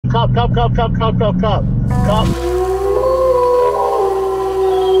Cop, cop, cop, cop, cop, cop, cop, cop.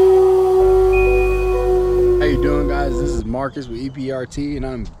 How you doing, guys? This is Marcus with EPRT, and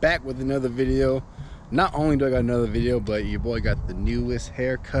I'm back with another video. Not only do I got another video, but your boy got the newest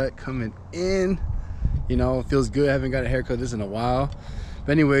haircut coming in. You know, it feels good. I haven't got a haircut this in a while.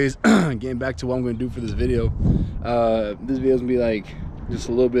 But anyways, getting back to what I'm going to do for this video. This video is going to be like just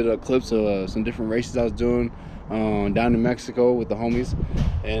a little bit of clips of some different races I was doing down in Mexico with the homies.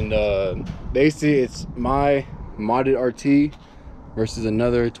 And basically it's my modded RT versus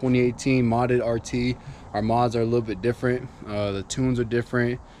another 2018 modded RT. Our mods are a little bit different. The tunes are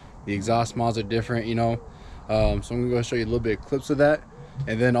different. The exhaust mods are different, you know. So I'm gonna go show you a little bit of clips of that.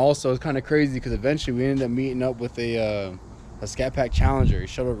 And then also it's kind of crazy because eventually we ended up meeting up with a Scat Pack Challenger. He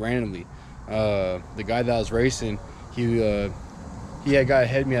showed up randomly. The guy that I was racing, he had got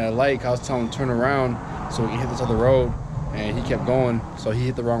ahead of me at a light. I was telling him to turn around so we can hit this other road, and he kept going. So he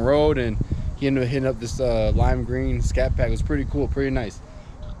hit the wrong road, and he ended up hitting up this lime green Scat Pack. It was pretty cool, pretty nice.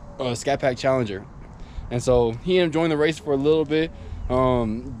 Scat Pack Challenger. And so he ended up joining the race for a little bit.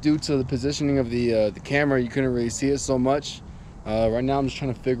 Due to the positioning of the camera, you couldn't really see it so much. Right now I'm just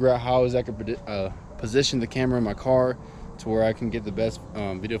trying to figure out how I could position the camera in my car to where I can get the best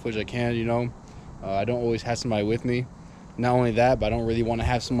video footage I can, you know. I don't always have somebody with me. Not only that, but I don't really want to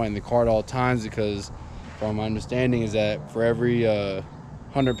have somebody in the car at all times, because from my understanding is that for every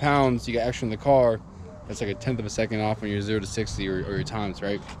 100 pounds you got extra in the car, that's like a 1/10 of a second off when you're 0 to 60 or your times,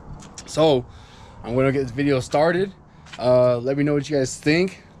 right? So I'm gonna get this video started. Let me know what you guys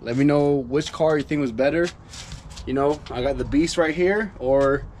think. Let me know which car you think was better. You know, I got the Beast right here,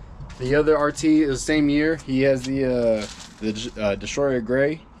 or the other RT is the same year. He has the Destroyer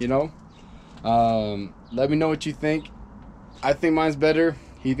Gray, you know. Let me know what you think. I think mine's better.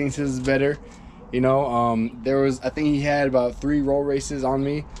 He thinks his is better. You know, I think he had about 3 roll races on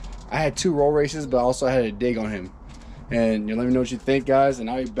me. I had 2 roll races, but I also had a dig on him. And you know, let me know what you think, guys, and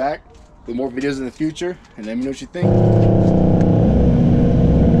I'll be back with more videos in the future, and let me know what you think.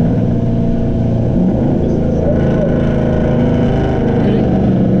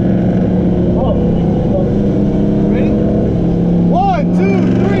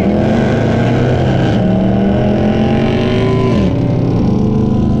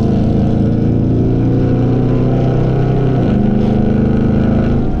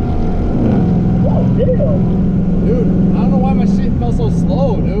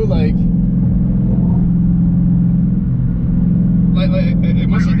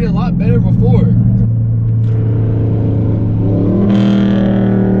 My shit did a lot better before.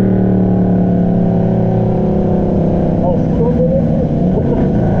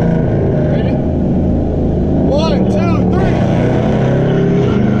 Ready? 1, 2, 3.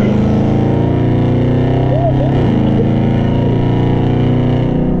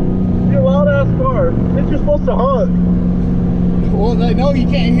 You're a loud ass car. Bitch, you're supposed to honk. Well, like, no, you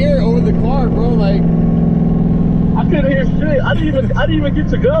can't hear it over the car, bro. Like, I couldn't hear shit. I didn't even get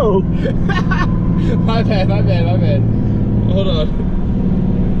to go. my bad. Hold on.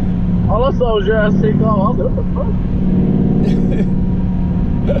 All I saw was your ass take off. I was like, what the fuck?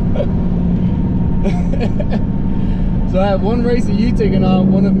 So I have one race of you taking off,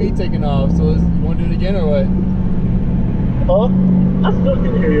 one of me taking off. So you want to do it again or what? Huh? I still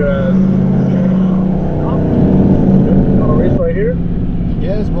can hear your ass. You want to race right here?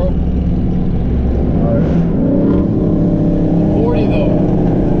 Yes, bro. Alright. 40 though.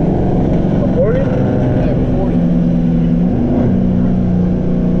 40? Yeah, 40.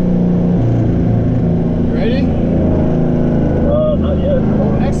 You ready? Not yet. Go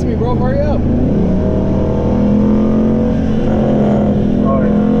next to me, bro. Hurry up.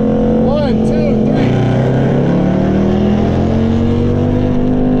 Alright. 1, 2, 3.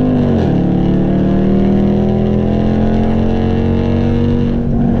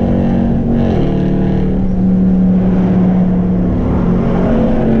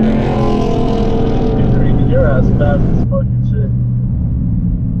 Fast as fucking shit.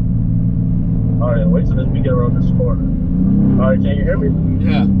 Alright, wait till we get around this corner. Alright, can you hear me?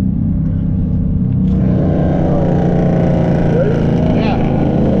 Yeah. Ready? Yeah.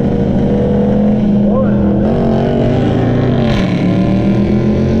 1.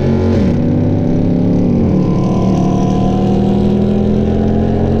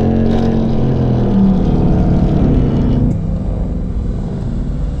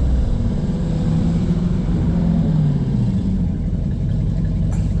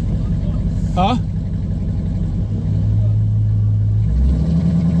 Huh?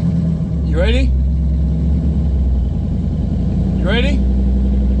 You ready? You ready?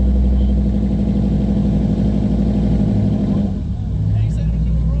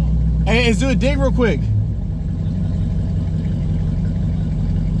 Hey, let's do a dig real quick.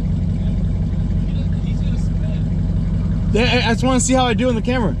 He's gonna spin. I just want to see how I do in the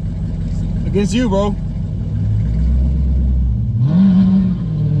camera. Against you, bro.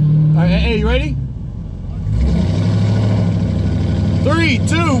 All right, hey, you ready? 3,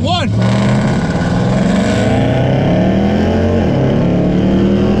 2, 1.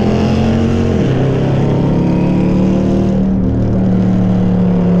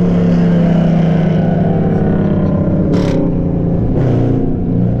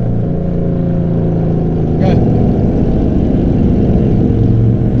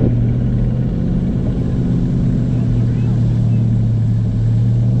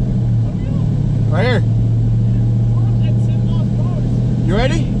 Right here. You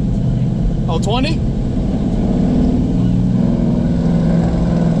ready? Oh, 20?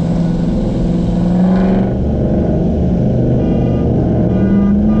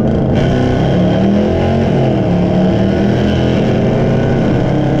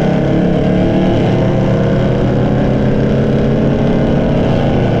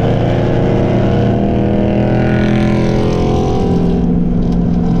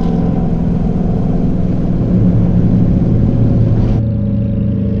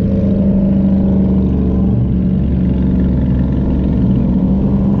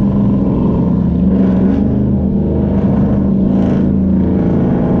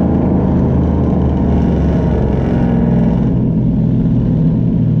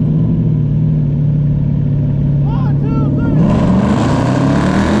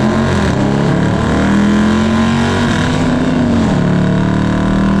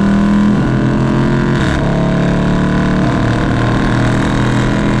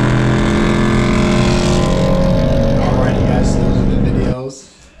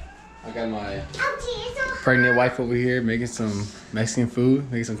 Pregnant wife over here making some Mexican food,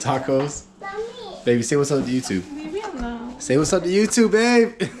 making some tacos. Baby, say what's up to YouTube. Say what's up to YouTube,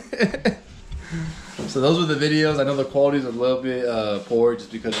 babe. So those were the videos. I know the quality is a little bit poor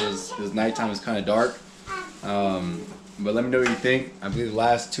just because it was nighttime. It's kind of dark. But let me know what you think. I believe the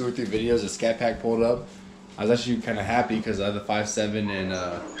last 2 or 3 videos the Scat Pack pulled up, I was actually kind of happy because I had the 5.7 and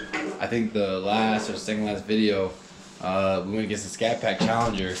I think the last or second last video we went against the Scat Pack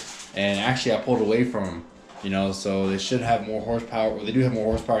Challenger, and actually I pulled away from them. You know, so they should have more horsepower. Well, they do have more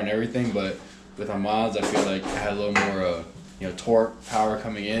horsepower and everything, but with our mods, I feel like I had a little more, you know, torque power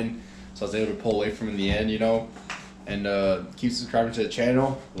coming in, so I was able to pull away from in the end, you know. And keep subscribing to the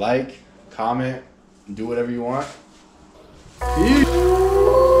channel, like, comment, and do whatever you want. Peace.